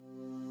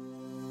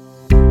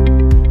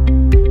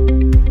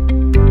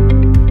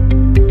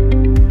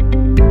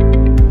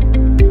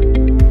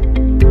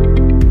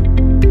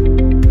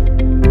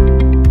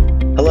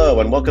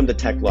and welcome to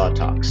Tech Law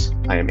Talks.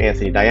 I am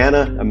Anthony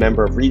Diana, a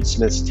member of Reed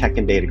Smith's Tech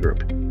and Data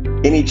Group.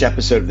 In each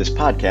episode of this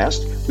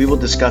podcast, we will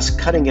discuss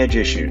cutting-edge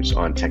issues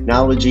on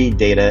technology,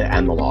 data,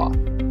 and the law.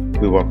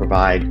 We will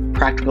provide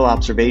practical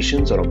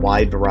observations on a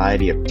wide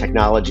variety of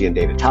technology and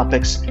data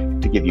topics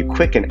to give you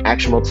quick and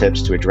actionable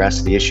tips to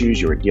address the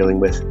issues you are dealing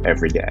with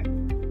every day.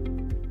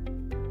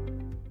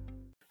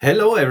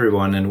 Hello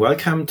everyone and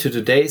welcome to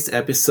today's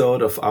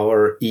episode of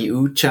our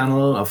EU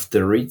channel of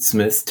the Reed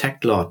Smith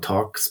Tech Law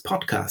Talks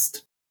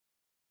podcast.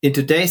 In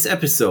today's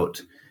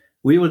episode,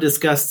 we will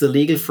discuss the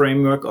legal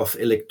framework of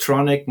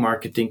electronic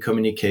marketing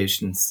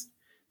communications.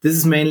 This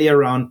is mainly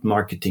around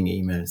marketing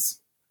emails.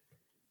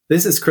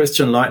 This is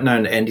Christian Leutner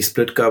and Andy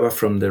Splitgerber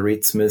from the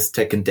Reed Smith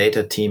Tech and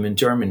Data team in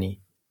Germany.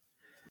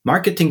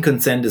 Marketing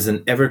consent is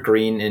an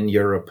evergreen in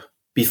Europe,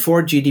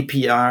 before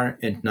GDPR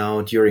and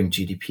now during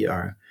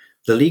GDPR.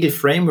 The legal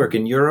framework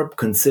in Europe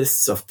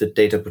consists of the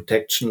data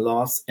protection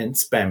laws and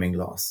spamming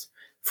laws.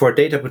 For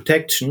data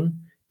protection,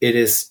 it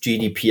is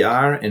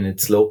GDPR and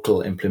its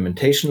local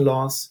implementation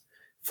laws.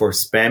 For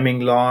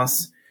spamming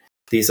laws,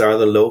 these are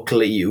the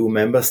local EU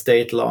member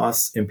state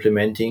laws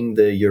implementing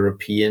the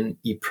European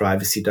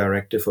e-Privacy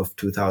Directive of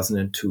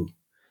 2002.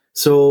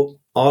 So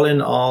all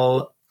in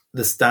all,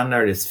 the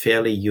standard is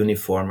fairly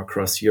uniform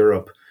across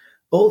Europe.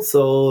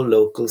 Also,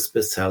 local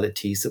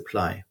specialties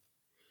apply.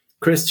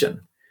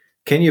 Christian,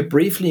 can you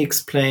briefly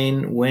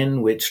explain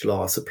when which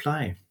laws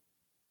apply?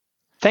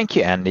 Thank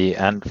you, Andy.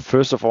 And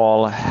first of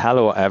all,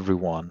 hello,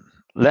 everyone.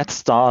 Let's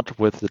start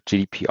with the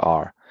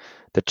GDPR.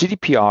 The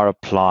GDPR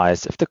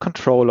applies if the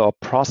controller or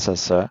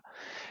processor,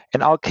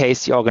 in our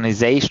case, the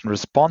organization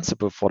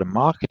responsible for the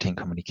marketing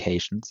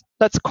communications,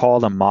 let's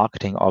call them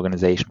marketing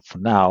organization for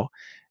now,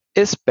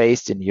 is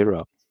based in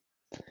Europe.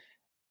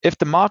 If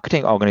the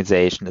marketing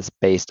organization is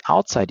based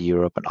outside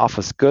Europe and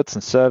offers goods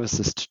and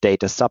services to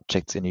data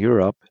subjects in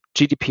Europe,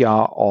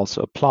 GDPR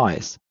also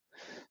applies.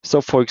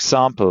 So, for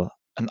example,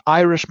 an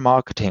Irish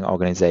marketing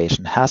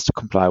organization has to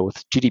comply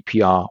with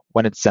GDPR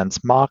when it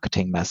sends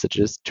marketing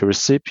messages to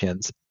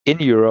recipients in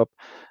Europe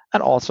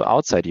and also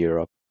outside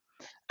Europe.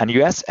 An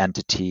US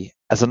entity,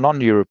 as a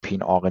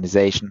non-European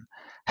organization,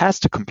 has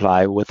to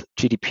comply with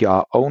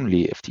GDPR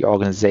only if the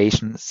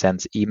organization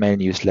sends email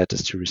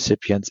newsletters to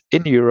recipients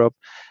in Europe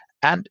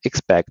and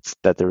expects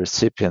that the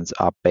recipients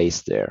are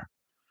based there.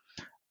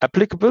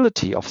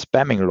 Applicability of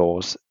spamming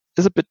laws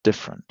is a bit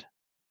different.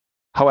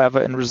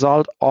 However, in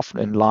result, often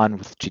in line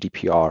with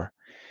GDPR.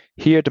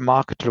 Here, the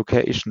market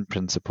location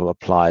principle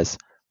applies,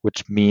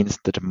 which means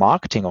that the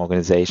marketing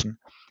organization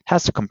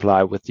has to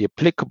comply with the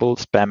applicable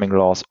spamming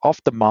laws of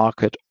the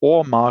market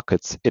or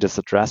markets it is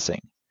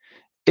addressing.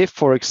 If,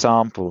 for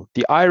example,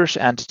 the Irish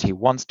entity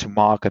wants to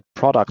market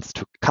products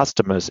to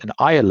customers in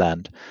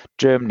Ireland,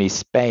 Germany,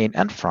 Spain,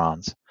 and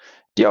France,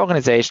 the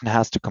organization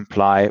has to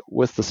comply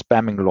with the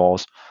spamming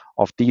laws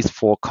of these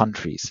four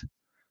countries.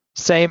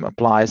 Same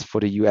applies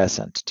for the US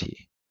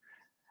entity.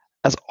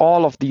 As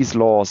all of these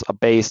laws are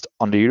based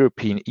on the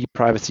European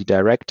e-Privacy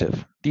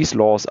Directive, these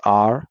laws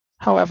are,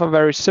 however,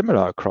 very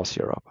similar across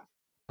Europe.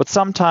 But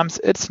sometimes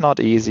it's not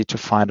easy to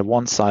find a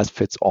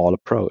one-size-fits-all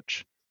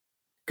approach.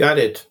 Got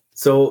it.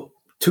 So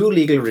two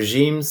legal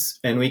regimes,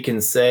 and we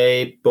can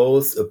say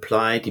both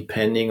apply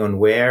depending on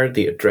where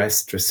the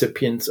addressed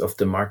recipients of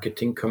the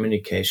marketing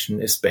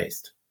communication is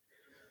based.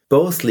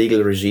 Both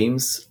legal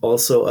regimes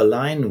also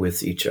align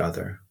with each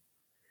other.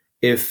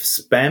 If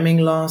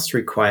spamming laws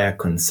require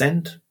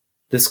consent,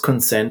 this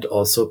consent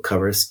also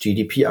covers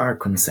GDPR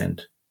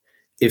consent.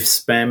 If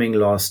spamming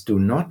laws do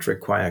not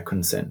require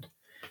consent,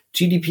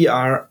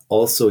 GDPR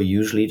also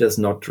usually does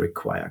not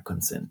require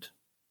consent.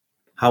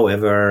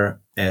 However,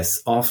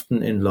 as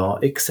often in law,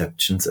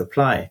 exceptions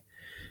apply.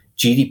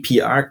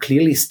 GDPR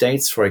clearly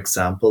states, for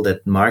example,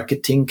 that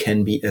marketing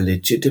can be a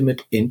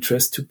legitimate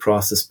interest to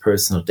process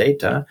personal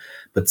data,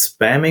 but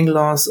spamming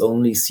laws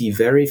only see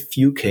very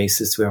few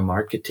cases where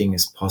marketing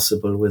is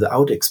possible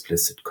without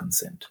explicit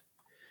consent.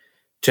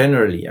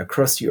 Generally,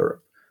 across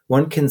Europe,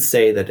 one can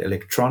say that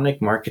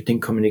electronic marketing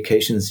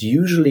communications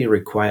usually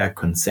require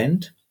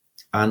consent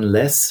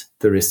unless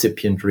the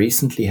recipient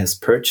recently has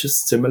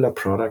purchased similar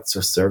products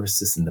or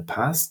services in the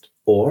past,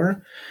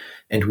 or,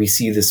 and we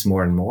see this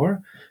more and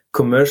more,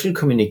 commercial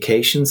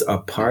communications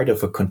are part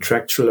of a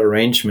contractual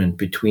arrangement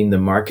between the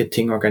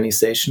marketing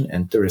organization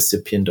and the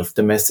recipient of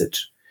the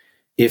message.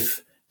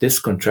 If this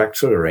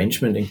contractual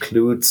arrangement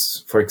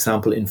includes, for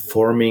example,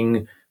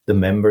 informing the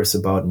members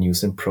about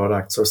news and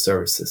products or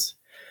services.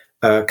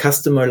 A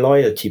customer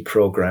loyalty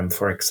program,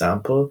 for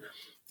example,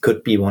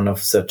 could be one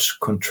of such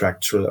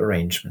contractual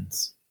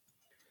arrangements.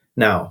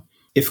 Now,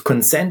 if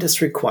consent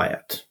is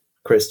required,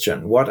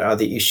 Christian, what are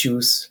the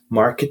issues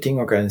marketing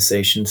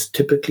organizations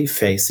typically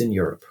face in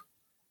Europe?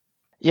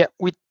 Yeah,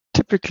 we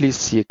typically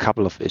see a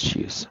couple of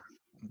issues.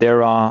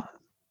 There are,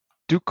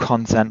 do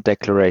consent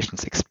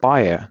declarations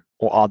expire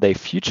or are they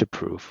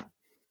future-proof?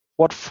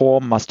 What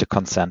form must the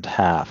consent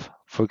have?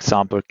 For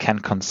example, can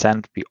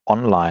consent be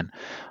online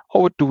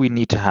or do we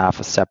need to have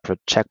a separate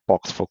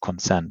checkbox for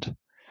consent?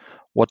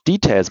 What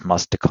details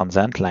must the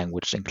consent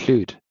language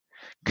include?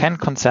 can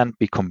consent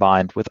be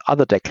combined with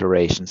other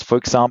declarations? For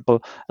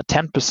example, a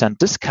 10%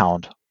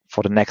 discount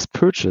for the next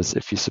purchase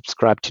if you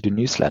subscribe to the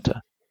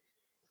newsletter.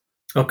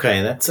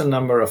 Okay, that's a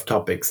number of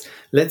topics.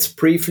 Let's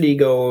briefly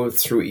go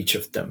through each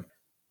of them.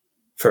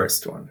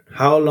 First one,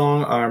 how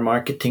long are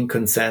marketing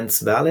consents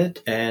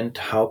valid and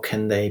how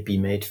can they be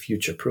made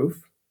future-proof?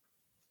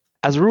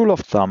 As a rule of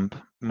thumb,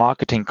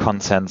 marketing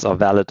consents are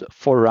valid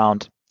for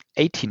around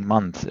 18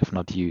 months if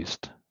not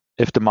used.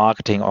 If the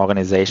marketing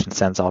organization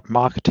sends out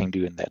marketing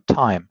during that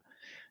time,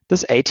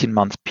 this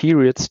 18-month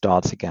period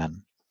starts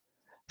again.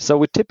 So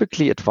we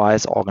typically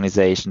advise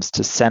organizations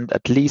to send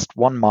at least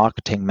one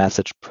marketing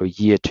message per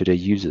year to their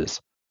users.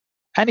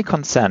 Any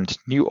consent,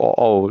 new or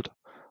old,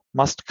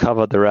 must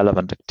cover the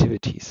relevant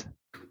activities.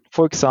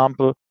 For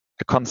example,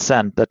 a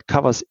consent that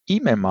covers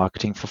email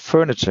marketing for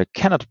furniture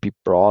cannot be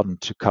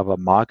broadened to cover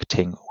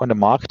marketing when the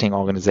marketing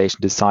organization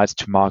decides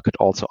to market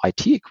also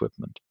IT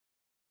equipment.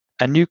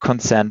 A new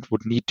consent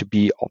would need to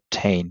be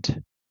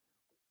obtained.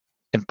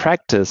 In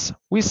practice,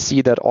 we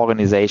see that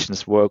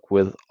organizations work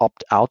with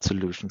opt-out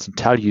solutions and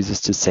tell users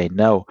to say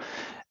no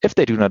if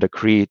they do not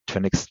agree to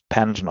an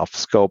expansion of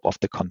scope of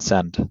the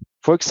consent.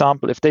 For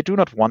example, if they do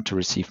not want to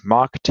receive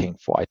marketing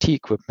for IT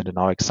equipment in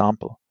our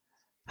example.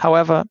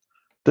 However,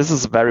 this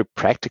is a very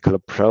practical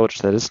approach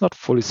that is not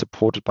fully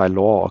supported by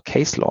law or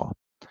case law.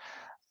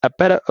 A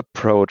better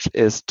approach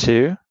is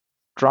to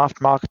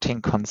draft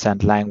marketing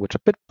consent language a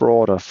bit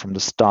broader from the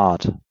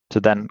start to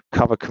then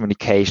cover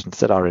communications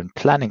that are in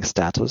planning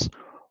status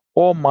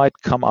or might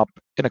come up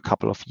in a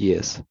couple of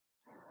years.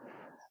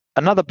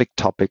 Another big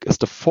topic is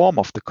the form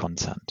of the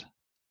consent.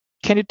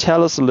 Can you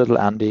tell us a little,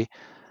 Andy,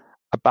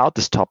 about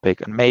this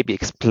topic and maybe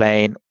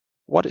explain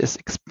what is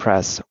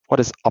express, what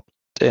is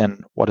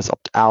opt-in, what is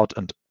opt-out,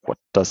 and what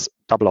does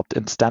double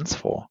opt-in stands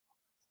for?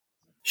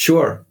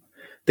 Sure.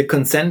 The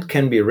consent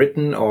can be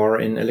written or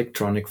in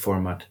electronic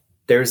format.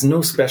 There is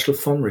no special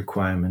form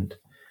requirement.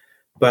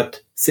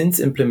 But since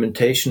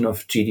implementation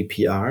of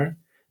GDPR,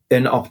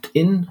 an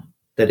opt-in,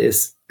 that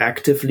is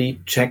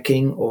actively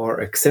checking or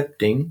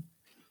accepting,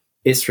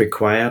 is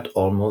required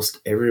almost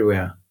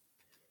everywhere.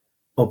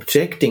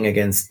 Objecting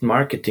against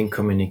marketing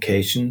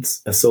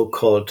communications, a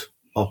so-called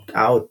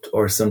opt-out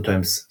or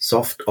sometimes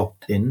soft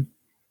opt-in,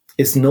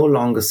 is no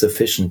longer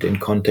sufficient in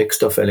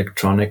context of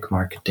electronic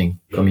marketing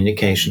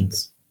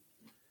communications.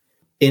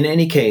 In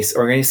any case,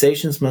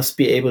 organizations must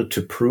be able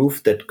to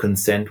prove that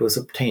consent was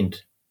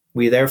obtained.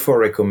 We therefore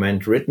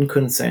recommend written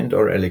consent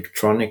or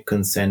electronic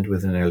consent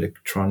with an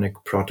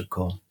electronic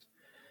protocol.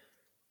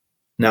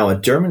 Now, a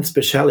German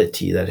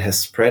specialty that has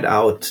spread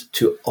out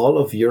to all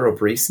of Europe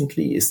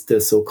recently is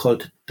the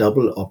so-called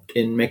double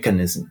opt-in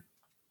mechanism.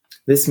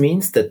 This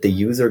means that the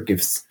user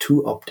gives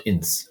two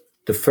opt-ins.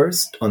 The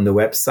first on the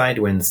website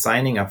when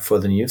signing up for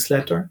the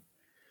newsletter.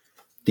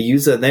 The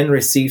user then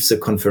receives a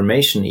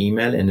confirmation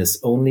email and is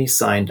only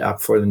signed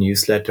up for the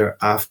newsletter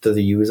after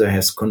the user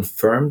has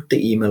confirmed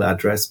the email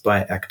address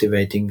by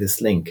activating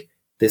this link.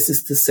 This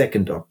is the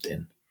second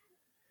opt-in.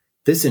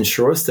 This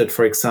ensures that,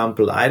 for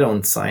example, I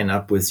don't sign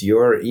up with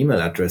your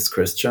email address,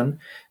 Christian,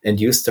 and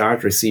you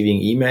start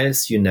receiving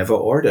emails you never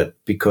ordered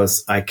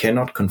because I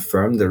cannot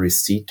confirm the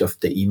receipt of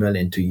the email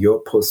into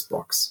your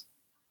postbox.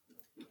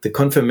 The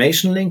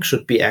confirmation link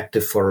should be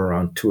active for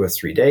around 2 or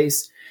 3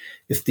 days.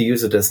 If the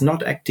user does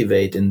not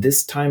activate in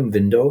this time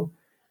window,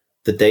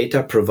 the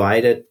data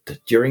provided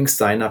during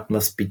sign-up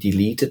must be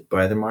deleted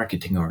by the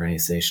marketing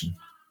organization.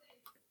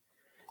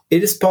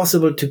 It is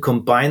possible to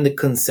combine the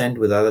consent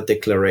with other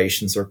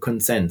declarations or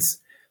consents,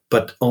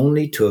 but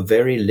only to a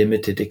very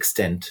limited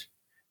extent.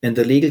 And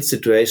the legal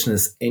situation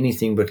is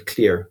anything but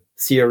clear.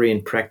 Theory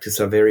and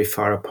practice are very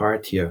far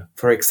apart here.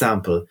 For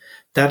example,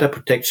 data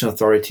protection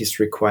authorities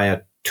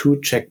require 2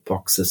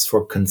 checkboxes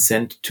for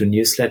consent to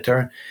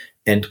newsletter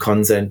and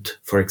consent,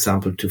 for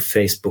example, to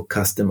Facebook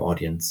custom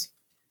audience.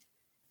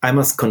 I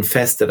must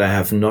confess that I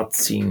have not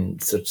seen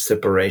such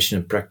separation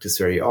in practice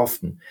very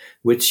often,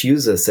 which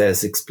user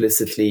says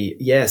explicitly,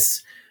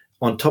 yes,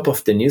 on top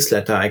of the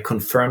newsletter, I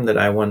confirm that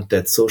I want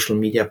that social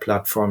media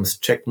platforms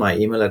check my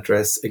email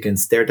address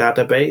against their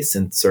database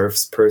and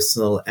serves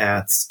personal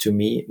ads to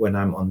me when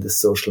I'm on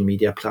this social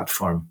media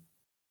platform.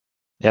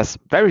 Yes,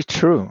 very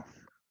true.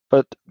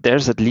 But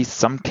there's at least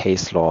some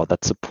case law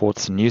that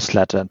supports a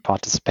newsletter and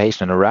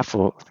participation in a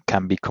raffle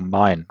can be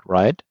combined,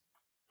 right?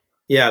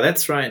 Yeah,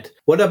 that's right.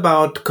 What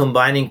about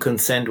combining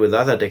consent with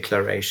other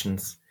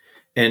declarations?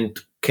 And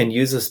can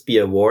users be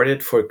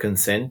awarded for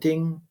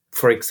consenting?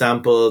 For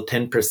example,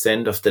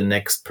 10% of the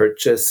next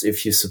purchase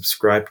if you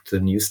subscribe to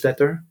the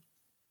newsletter?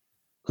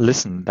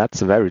 Listen,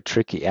 that's a very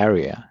tricky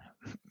area.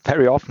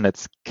 Very often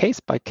it's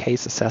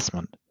case-by-case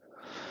assessment.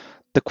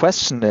 The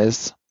question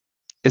is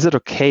it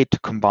okay to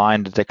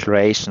combine the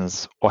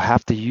declarations or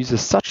have the user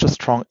such a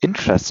strong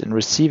interest in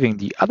receiving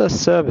the other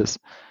service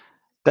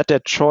that their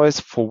choice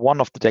for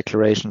one of the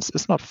declarations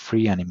is not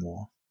free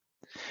anymore?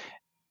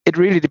 It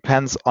really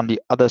depends on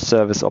the other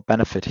service or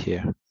benefit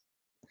here.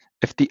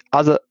 If the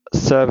other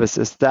service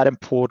is that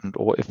important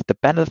or if the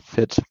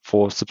benefit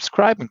for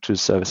subscribing to a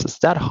service is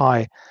that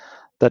high,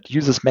 that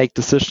users make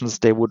decisions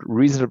they would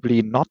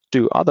reasonably not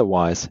do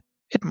otherwise,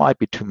 it might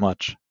be too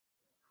much.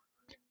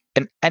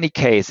 In any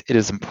case, it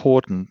is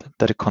important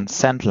that a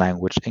consent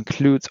language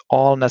includes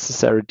all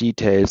necessary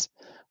details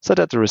so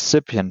that the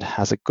recipient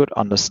has a good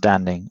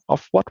understanding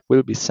of what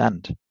will be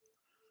sent.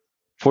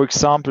 For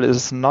example, it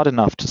is not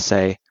enough to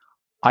say,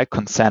 "I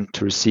consent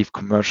to receive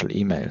commercial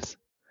emails."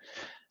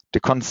 The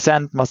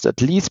consent must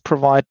at least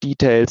provide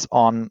details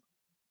on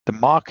the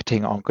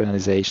marketing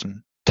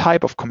organization,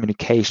 type of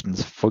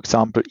communications, for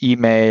example,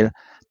 email,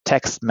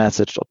 text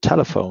message, or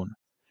telephone,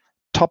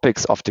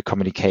 topics of the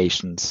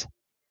communications,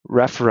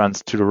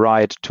 reference to the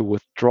right to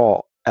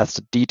withdraw as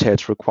the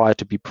details required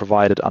to be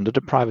provided under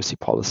the privacy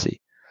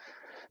policy.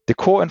 The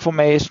core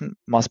information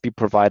must be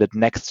provided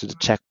next to the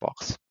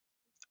checkbox.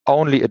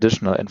 Only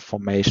additional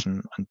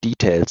information and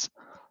details,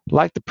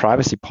 like the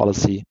privacy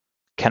policy,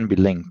 can be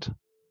linked.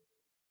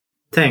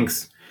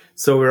 Thanks.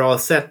 So we're all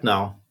set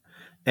now.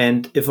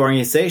 And if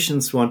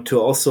organizations want to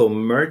also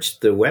merge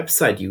the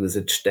website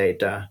usage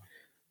data,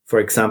 for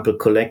example,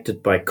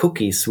 collected by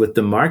cookies with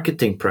the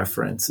marketing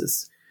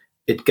preferences,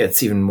 it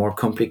gets even more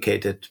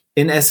complicated.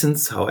 In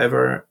essence,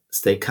 however,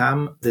 stay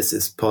calm. This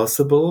is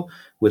possible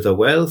with a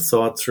well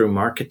thought through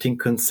marketing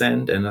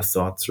consent and a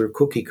thought through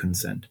cookie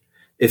consent.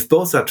 If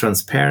both are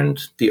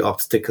transparent, the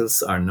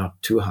obstacles are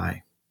not too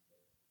high.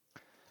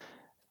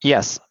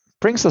 Yes,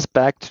 brings us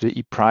back to the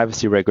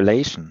e-privacy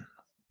regulation.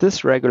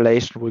 This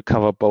regulation will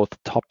cover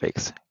both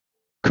topics,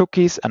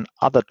 cookies and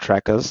other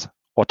trackers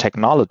or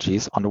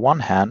technologies on the one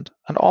hand,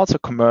 and also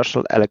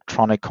commercial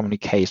electronic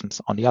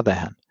communications on the other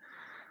hand.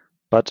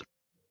 But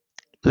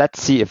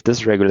let's see if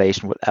this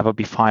regulation will ever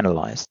be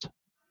finalized.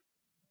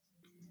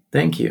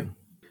 Thank you.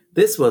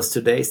 This was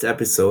today's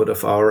episode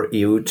of our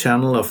EU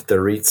channel of the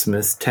Reed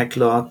Smith Tech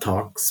Law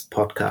Talks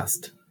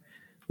podcast.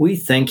 We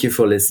thank you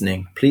for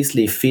listening. Please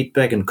leave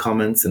feedback and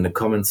comments in the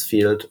comments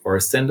field or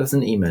send us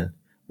an email.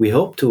 We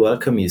hope to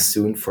welcome you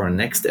soon for our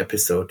next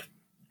episode.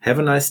 Have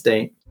a nice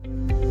day.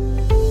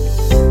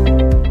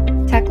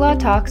 Tech Law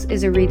Talks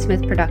is a Reed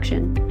Smith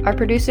production. Our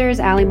producer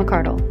is Ali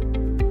McCardle.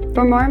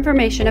 For more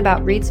information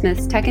about Reed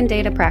Smith's tech and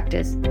data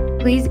practice,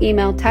 please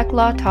email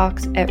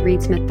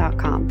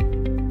techlawtalks@reedsmith.com.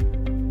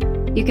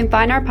 You can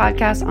find our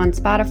podcast on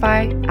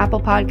Spotify,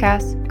 Apple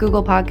Podcasts,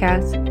 Google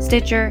Podcasts,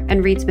 Stitcher,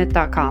 and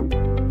reedsmith.com,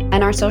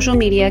 and our social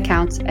media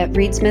accounts at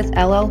Reed Smith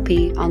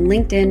LLP on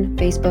LinkedIn,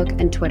 Facebook,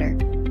 and Twitter.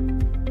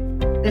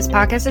 This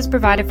podcast is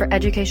provided for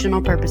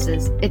educational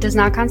purposes. It does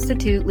not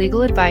constitute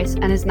legal advice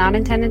and is not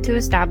intended to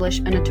establish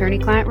an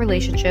attorney-client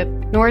relationship,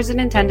 nor is it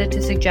intended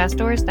to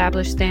suggest or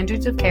establish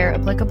standards of care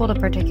applicable to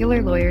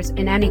particular lawyers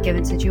in any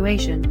given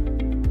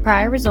situation.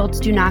 Prior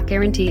results do not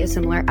guarantee a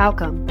similar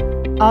outcome.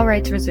 All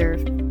rights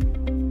reserved.